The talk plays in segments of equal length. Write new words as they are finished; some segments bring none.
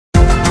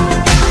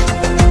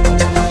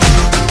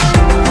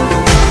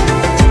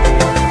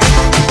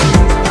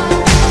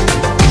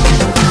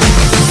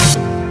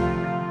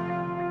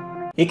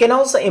You can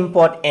also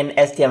import in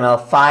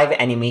HTML5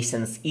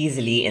 animations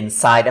easily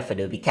inside of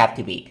Adobe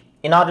Captivate.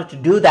 In order to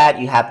do that,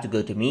 you have to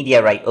go to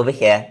Media right over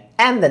here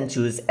and then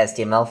choose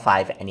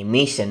HTML5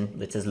 Animation,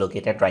 which is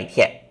located right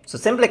here. So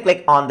simply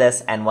click on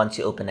this, and once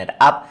you open it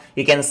up,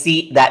 you can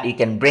see that you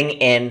can bring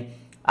in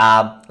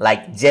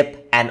like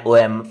zip and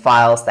OM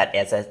files, that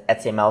is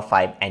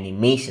HTML5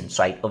 animations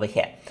right over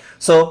here.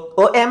 So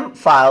OM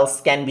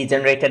files can be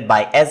generated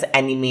by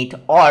Animate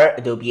or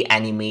Adobe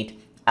Animate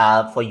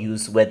for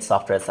use with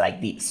softwares like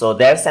these. So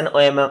there's an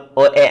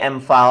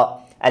OAM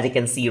file, as you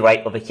can see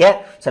right over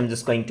here. So I'm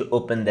just going to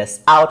open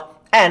this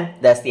out, and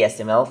there's the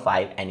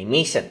HTML5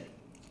 animation.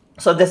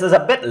 So this is a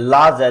bit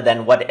larger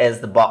than what is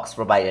the box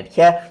provided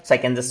here. So I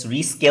can just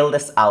rescale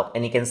this out,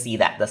 and you can see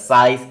that the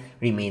size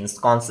remains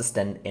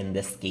consistent in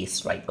this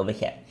case right over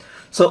here.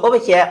 So over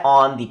here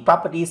on the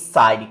properties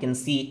side, you can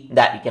see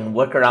that you can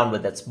work around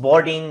with its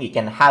boarding. You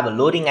can have a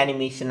loading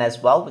animation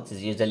as well, which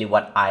is usually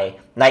what I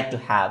like to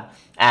have.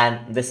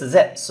 And this is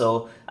it.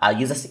 So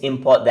you just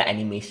import the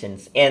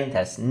animations in.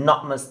 There's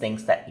not much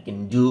things that you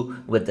can do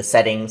with the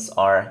settings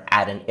or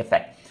add an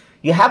effect.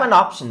 You have an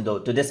option though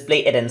to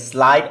display it in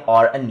slide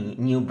or a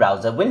new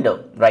browser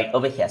window right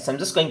over here. So I'm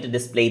just going to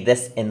display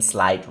this in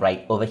slide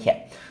right over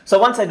here. So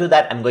once I do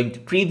that, I'm going to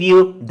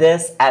preview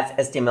this as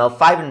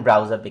HTML5 in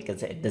browser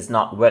because it does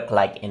not work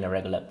like in a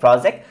regular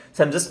project.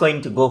 So I'm just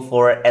going to go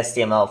for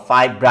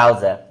HTML5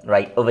 browser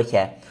right over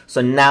here. So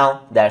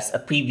now there's a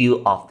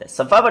preview of this.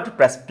 So if I were to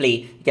press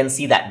play, you can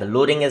see that the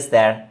loading is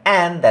there,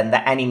 and then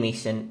the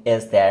animation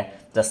is there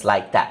just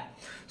like that.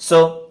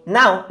 So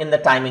now in the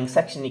timing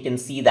section, you can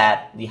see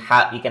that you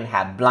can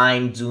have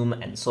blind, zoom,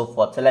 and so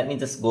forth. So let me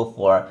just go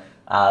for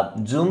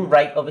zoom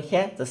right over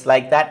here, just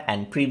like that,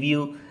 and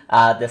preview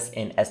this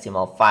in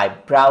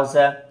HTML5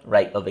 browser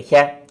right over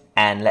here.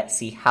 And let's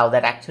see how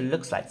that actually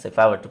looks like. So if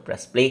I were to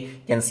press play,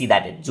 you can see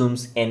that it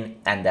zooms in,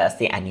 and there's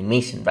the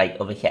animation right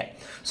over here.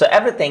 So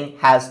everything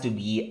has to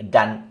be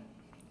done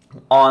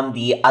on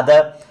the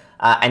other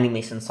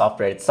animation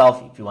software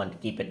itself if you want to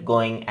keep it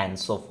going and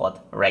so forth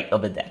right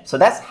over there. So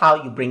that's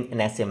how you bring in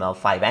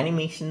HTML5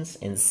 animations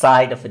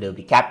inside of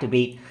Adobe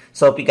Captivate.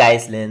 So hope you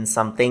guys learned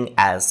something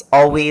as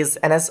always.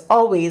 And as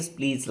always,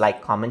 please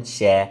like, comment,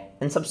 share,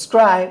 and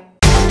subscribe.